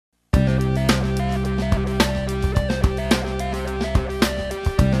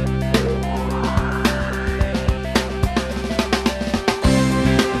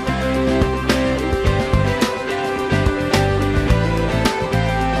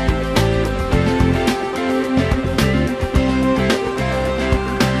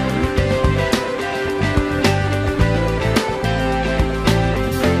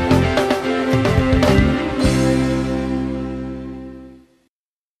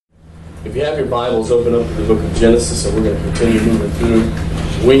If you have your Bibles, open up to the book of Genesis, and we're going to continue moving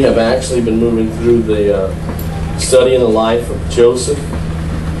through. We have actually been moving through the study in the life of Joseph.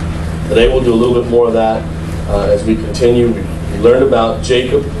 Today we'll do a little bit more of that as we continue. We learned about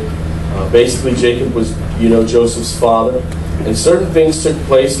Jacob. Basically, Jacob was, Joseph's father. And certain things took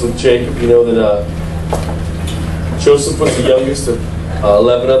place with Jacob. You know that Joseph was the youngest of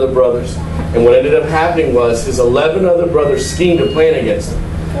 11 other brothers. And what ended up happening was his 11 other brothers schemed a plan against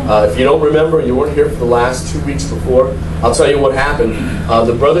him. If you don't remember, you weren't here for the last 2 weeks before, I'll tell you what happened.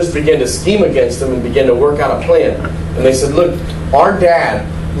 The brothers began to scheme against him and began to work out a plan. And they said, look, our dad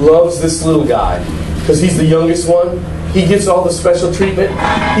loves this little guy because he's the youngest one. He gets all the special treatment.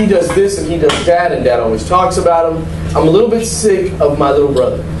 He does this and he does that, and Dad always talks about him. I'm a little bit sick of my little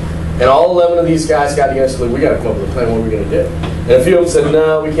brother. And all 11 of these guys got together and said, we got to come up with a plan. What are we going to do? And a few of them said,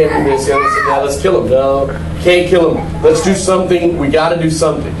 no, we can't do this. The others said, no, let's kill him. No, can't kill him. Let's do something. We got to do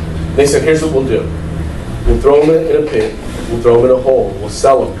something. They said, here's what we'll do. We'll throw him in a pit. We'll throw him in a hole. We'll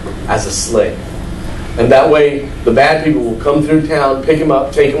sell him as a slave. And that way, the bad people will come through town, pick him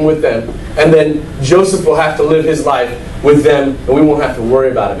up, take him with them. And then Joseph will have to live his life with them, and we won't have to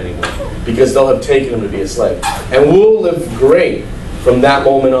worry about him anymore because they'll have taken him to be a slave. And we'll live great from that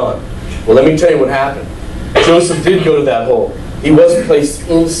moment on. Well, let me tell you what happened. Joseph did go to that hole. He was placed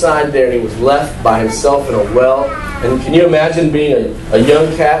inside there, and he was left by himself in a well. And can you imagine being a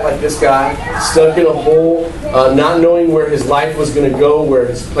young cat like this guy, stuck in a hole, not knowing where his life was going to go, where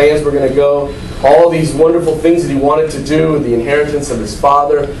his plans were going to go, all these wonderful things that he wanted to do, the inheritance of his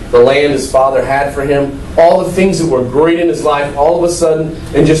father, the land his father had for him, all the things that were great in his life, all of a sudden,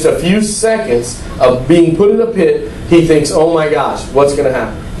 in just a few seconds of being put in a pit, he thinks, oh my gosh, what's going to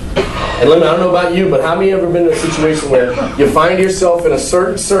happen? And I don't know about you, but how many have ever been in a situation where you find yourself in a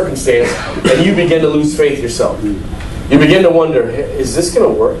certain circumstance and you begin to lose faith yourself? You begin to wonder, is this going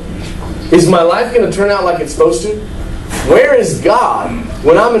to work? Is my life going to turn out like it's supposed to? Where is God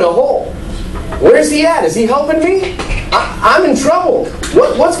when I'm in a hole? Where's He at? Is He helping me? I'm in trouble.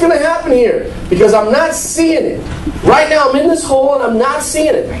 What's going to happen here? Because I'm not seeing it. Right now I'm in this hole and I'm not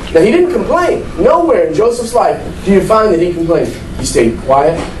seeing it. Now he didn't complain. Nowhere in Joseph's life do you find that he complained. He stayed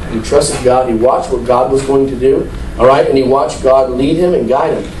quiet. He trusted God. He watched what God was going to do. All right? And he watched God lead him and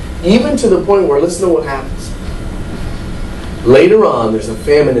guide him. Even to the point where, listen to what happens. Later on, there's a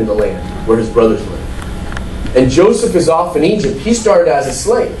famine in the land where his brothers live. And Joseph is off in Egypt. He started as a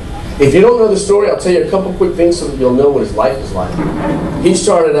slave. If you don't know the story, I'll tell you a couple quick things so that you'll know what his life was like. He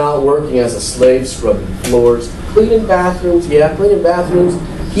started out working as a slave, scrubbing floors, cleaning bathrooms. Yeah, cleaning bathrooms.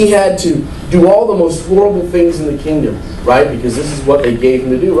 He had to do all the most horrible things in the kingdom, right? Because this is what they gave him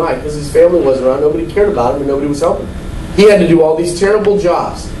to do, right? Because his family wasn't around, nobody cared about him, and nobody was helping him. He had to do all these terrible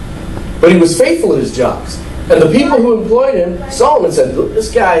jobs. But he was faithful at his jobs. And the people who employed him saw him and said, look,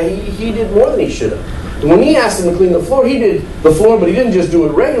 this guy, he did more than he should have. And when he asked him to clean the floor, he did the floor, but he didn't just do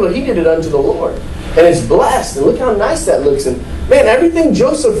it regular, he did it unto the Lord. And it's blessed, and look how nice that looks. And man, everything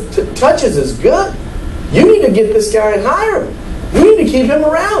Joseph touches is good. You need to get this guy and hire him. You need to keep him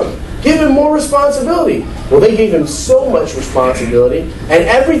around. Give him more responsibility. Well, they gave him so much responsibility, and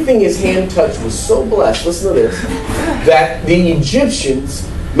everything his hand touched was so blessed, listen to this, that the Egyptians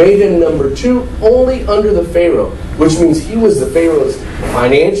made him number 2 only under the Pharaoh, which means he was the Pharaoh's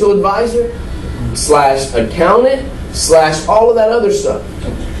financial advisor, / accountant, / all of that other stuff.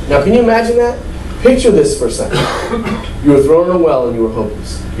 Now, can you imagine that? Picture this for a second. You were thrown in a well and you were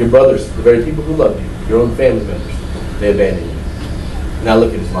hopeless. Your brothers, the very people who loved you, your own family members, they abandoned you. Now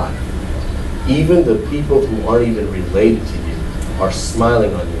look at his life. Even the people who aren't even related to you are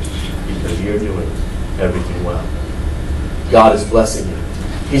smiling on you because you're doing everything well. God is blessing you.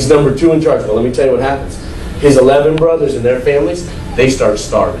 He's number 2 in charge. Well, let me tell you what happens. His 11 brothers and their families, they start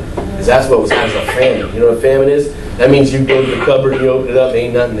starving. Because that's what was happening, a famine. You know what a famine is? That means you go to the cupboard and you open it up,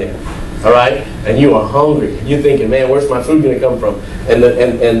 ain't nothing there. All right? And you are hungry. And you're thinking, man, where's my food going to come from? And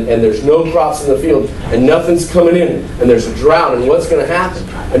there's no crops in the field. And nothing's coming in. And there's a drought. And what's going to happen?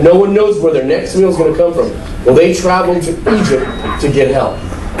 And no one knows where their next meal is going to come from. Well, they traveled to Egypt to get help.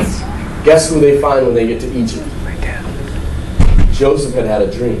 Guess who they find when they get to Egypt? Joseph had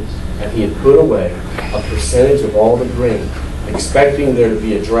a dream. And he had put away a percentage of all the grain, expecting there to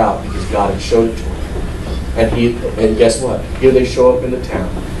be a drought because God had showed it to him. And guess what? Here they show up in the town.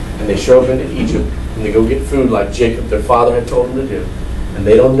 And they show up into Egypt. And they go get food like Jacob, their father, had told them to do. And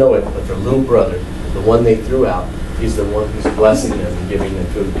they don't know it, but their little brother, the one they threw out, he's the one who's blessing them and giving them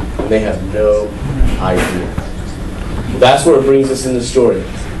food. And they have no idea. Well, that's where it brings us in the story.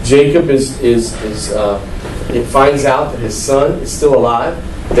 Jacob it finds out that his son is still alive.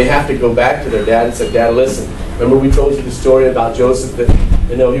 They have to go back to their dad and say, Dad, listen, remember we told you the story about Joseph that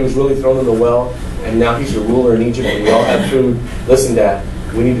You know, he was really thrown in the well, and now he's a ruler in Egypt, and we all have food. Listen, Dad,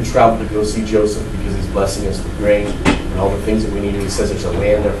 we need to travel to go see Joseph because he's blessing us with grain and all the things that we need. And he says there's a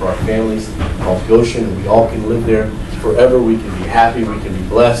land there for our families called Goshen, and we all can live there forever. We can be happy. We can be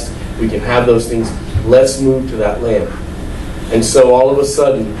blessed. We can have those things. Let's move to that land. And so all of a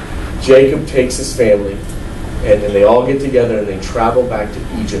sudden, Jacob takes his family, and they all get together, and they travel back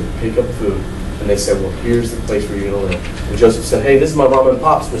to Egypt, pick up food, and they say, well, here's the place where you're going to live. And Joseph said, hey, this is my mom and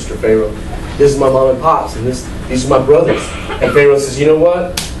pops, Mr. Pharaoh. This is my mom and pops, and these are my brothers. And Pharaoh says, you know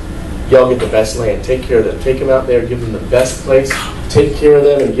what? Y'all get the best land. Take care of them. Take them out there, give them the best place. Take care of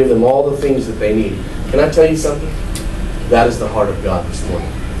them and give them all the things that they need. Can I tell you something? That is the heart of God this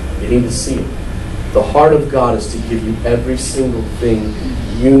morning. You need to see it. The heart of God is to give you every single thing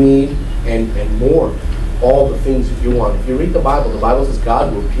you need and more. All the things that you want. If you read the Bible says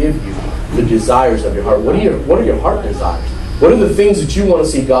God will give you the desires of your heart. What are your heart desires? What are the things that you want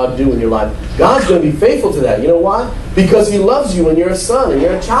to see God do in your life? God's going to be faithful to that. You know why? Because He loves you and you're a son and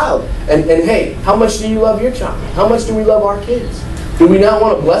you're a child. And hey, how much do you love your child? How much do we love our kids? Do we not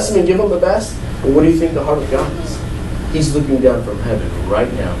want to bless them and give them the best? Well, what do you think the heart of God is? He's looking down from heaven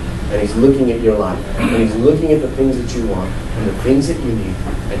right now, and He's looking at your life, and He's looking at the things that you want and the things that you need.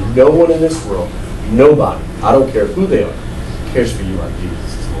 And no one in this world, nobody, I don't care who they are, cares for you like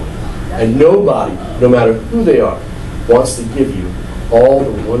Jesus this morning. And nobody, no matter who they are, wants to give you all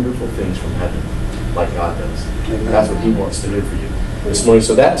the wonderful things from heaven like God does. And that's what He wants to do for you this morning.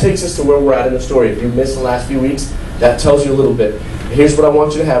 So that takes us to where we're at in the story. If you missed the last few weeks, that tells you a little bit. Here's what I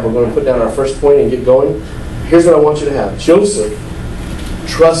want you to have. We're going to put down our first point and get going. Here's what I want you to have. Joseph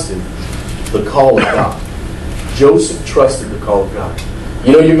trusted the call of God. Joseph trusted the call of God.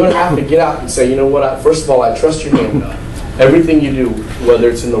 You know, you're going to have to get out and say, you know what, first of all, I trust your hand, God. Everything you do, whether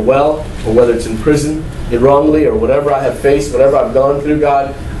it's in the well or whether it's in prison, wrongly, or whatever I have faced, whatever I've gone through,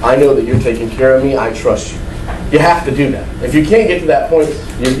 God, I know that you're taking care of me. I trust you. You have to do that. If you can't get to that point,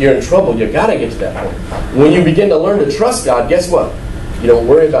 you're in trouble. You've got to get to that point. When you begin to learn to trust God, guess what? You don't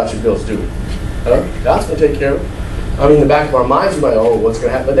worry about your bills, do you? God's going to take care of it. I mean, in the back of our minds, we might, oh, what's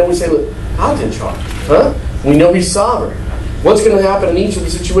going to happen? But then we say, look, God's in charge. We know He's sovereign. What's going to happen in each of the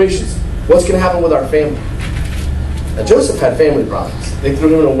situations? What's going to happen with our family? Now, Joseph had family problems. They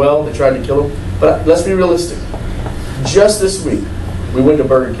threw him in a well. They tried to kill him. But let's be realistic. Just this week, we went to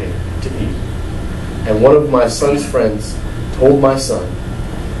Burger King to eat. And one of my son's friends told my son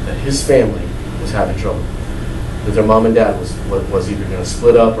that his family was having trouble. That their mom and dad was either going to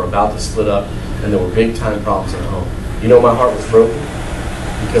split up or about to split up. And there were big time problems at home. You know, my heart was broken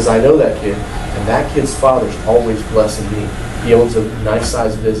because I know that kid. And that kid's father's always blessing me. He owns a nice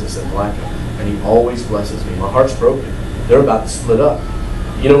sized business in Blackham. And he always blesses me. My heart's broken. They're about to split up.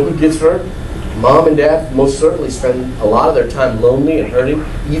 You know who gets hurt? Mom and dad most certainly spend a lot of their time lonely and hurting,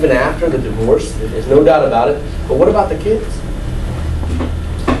 even after the divorce. There's no doubt about it. But what about the kids?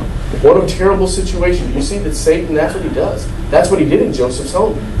 What a terrible situation. You see that Satan, that's what he does. That's what he did in Joseph's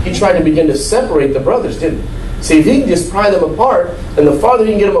home. He tried to begin to separate the brothers, didn't he? See, if he can just pry them apart, and the farther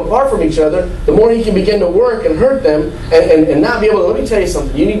he can get them apart from each other, the more he can begin to work and hurt them and not be able to. Let me tell you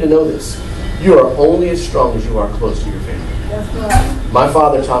something. You need to know this. You are only as strong as you are close to your family. My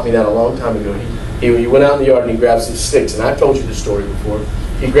father taught me that a long time ago. He went out in the yard and he grabbed some sticks. And I've told you this story before.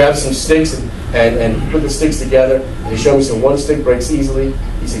 He grabbed some sticks and he put the sticks together. And he showed me some one stick breaks easily.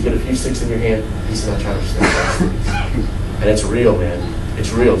 He said, get a few sticks in your hand. He said, I'm trying to understand that. And it's real, man.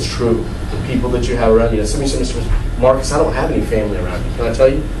 It's real. It's true. The people that you have around you. Somebody said, Marcus, I don't have any family around you. Can I tell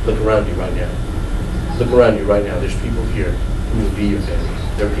you? Look around you right now. Look around you right now. There's people here who will be your family.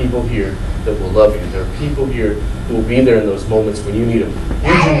 There are people here that will love you. There are people here who will be there in those moments when you need them.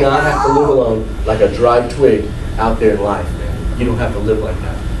 You do not have to live alone like a dry twig out there in life, man. You don't have to live like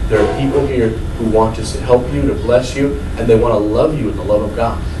that. There are people here who want to help you, to bless you, and they want to love you with the love of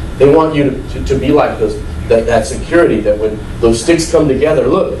God. They want you to be like that security, that when those sticks come together,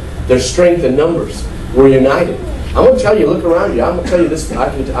 look, there's strength in numbers. We're united. I'm going to tell you, look around you. I'm going to tell you this.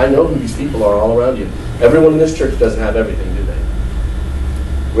 I know who these people are all around you. Everyone in this church doesn't have everything, do they?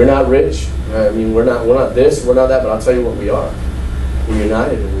 We're not rich. I mean, we're not this, we're not that, but I'll tell you what we are. We're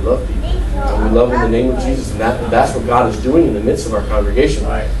united and we love people. And we love in the name of Jesus. And that's what God is doing in the midst of our congregation.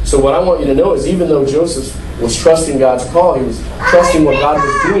 Right. So what I want you to know is even though Joseph was trusting God's call, he was trusting what God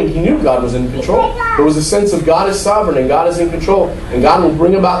was doing, he knew God was in control. There was a sense of God is sovereign and God is in control. And God will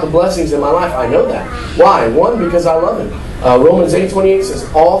bring about the blessings in my life. I know that. Why? One, because I love Him. Romans 8:28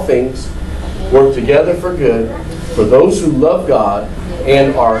 says, all things work together for good for those who love God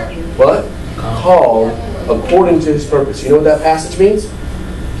and are, what? Called according to His purpose. You know what that passage means?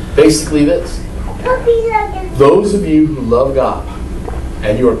 Basically this. Those of you who love God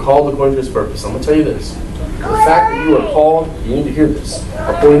and you are called according to His purpose. I'm going to tell you this. The fact that you are called, you need to hear this.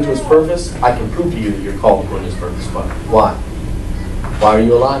 According to His purpose, I can prove to you that you're called according to His purpose. Why? Why are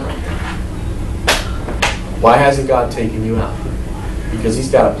you alive right now? Why hasn't God taken you out? Because He's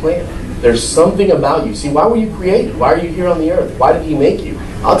got a plan. There's something about you. See, why were you created? Why are you here on the earth? Why did He make you?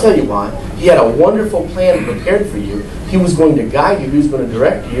 I'll tell you why. He had a wonderful plan prepared for you. He was going to guide you. He was going to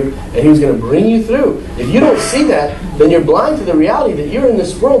direct you. And He was going to bring you through. If you don't see that, then you're blind to the reality that you're in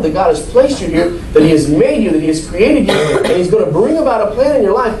this world, that God has placed you here, that He has made you, that He has created you, and He's going to bring about a plan in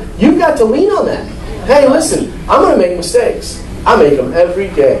your life. You've got to lean on that. Hey, listen, I'm going to make mistakes. I make them every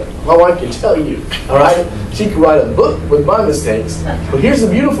day. My wife can tell you, all right? She can write a book with my mistakes. But here's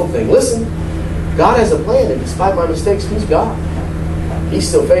the beautiful thing. Listen, God has a plan, and despite my mistakes, who's God? He's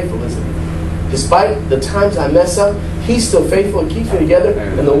still faithful, isn't He? Despite the times I mess up, He's still faithful and keeps me together.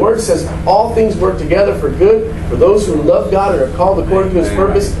 And the Word says all things work together for good for those who love God and are called according to His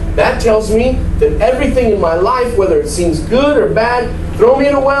purpose. That tells me that everything in my life, whether it seems good or bad, throw me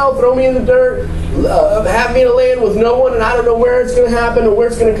in a well, throw me in the dirt, have me in a land with no one, and I don't know where it's going to happen or where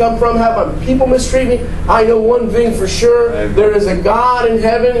it's going to come from, have my people mistreat me. I know one thing for sure. There is a God in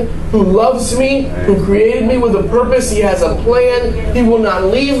heaven who loves me, who created me with a purpose. He has a plan. He will not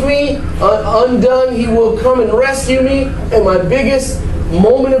leave me undone. He will come and rescue me. And my biggest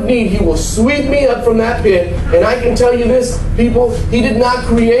moment of need, He will sweep me up from that pit. And I can tell you this, people, He did not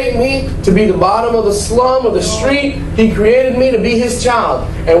create me to be the bottom of the slum or the street. He created me to be His child.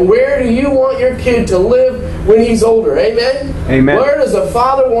 And where do you want your kid to live when he's older? Amen? Amen. Where does a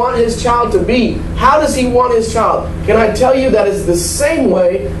father want his child to be? How does he want his child? Can I tell you that is the same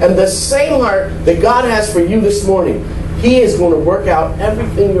way and the same heart that God has for you this morning? He is going to work out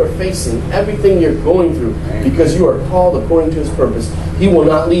everything you're facing, everything you're going through, because you are called according to His purpose. He will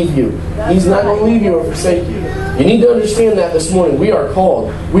not leave you. He's not going to leave you or forsake you. You need to understand that this morning. We are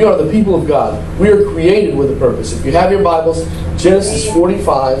called. We are the people of God. We are created with a purpose. If you have your Bibles, Genesis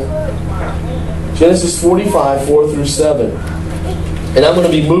 45, 4 through 7. And I'm going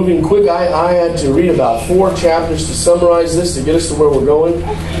to be moving quick. I had to read about 4 chapters to summarize this, to get us to where we're going.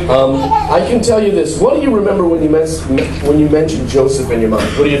 I can tell you this. What do you remember when you mentioned Joseph in your mind?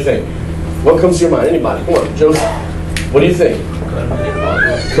 What do you think? What comes to your mind? Anybody? Come on, Joseph. What do you think?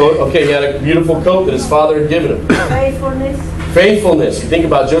 Coat. Okay, he had a beautiful coat that his father had given him. Faithfulness. Faithfulness. You think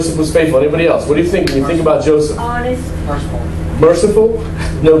about Joseph was faithful. Anybody else? What do you think when you think about Joseph? Honest. Merciful?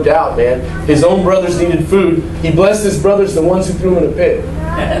 No doubt, man. His own brothers needed food. He blessed his brothers, the ones who threw him in a pit.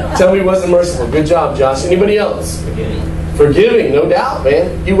 Tell me he wasn't merciful. Good job, Josh. Anybody else? Forgiving, no doubt,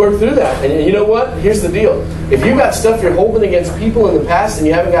 man. You worked through that. And you know what? Here's the deal. If you got stuff you're holding against people in the past and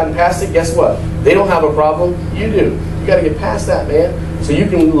you haven't gotten past it, guess what? They don't have a problem. You do. You got to get past that, man. So you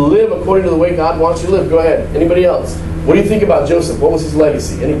can live according to the way God wants you to live. Go ahead. Anybody else? What do you think about Joseph? What was his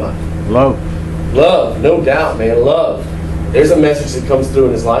legacy? Anybody? Love. Love, no doubt, man. Love. There's a message that comes through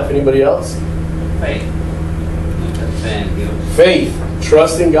in his life. Anybody else? Faith. Faith.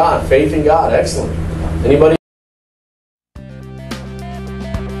 Trust in God. Faith in God. Excellent. Anybody?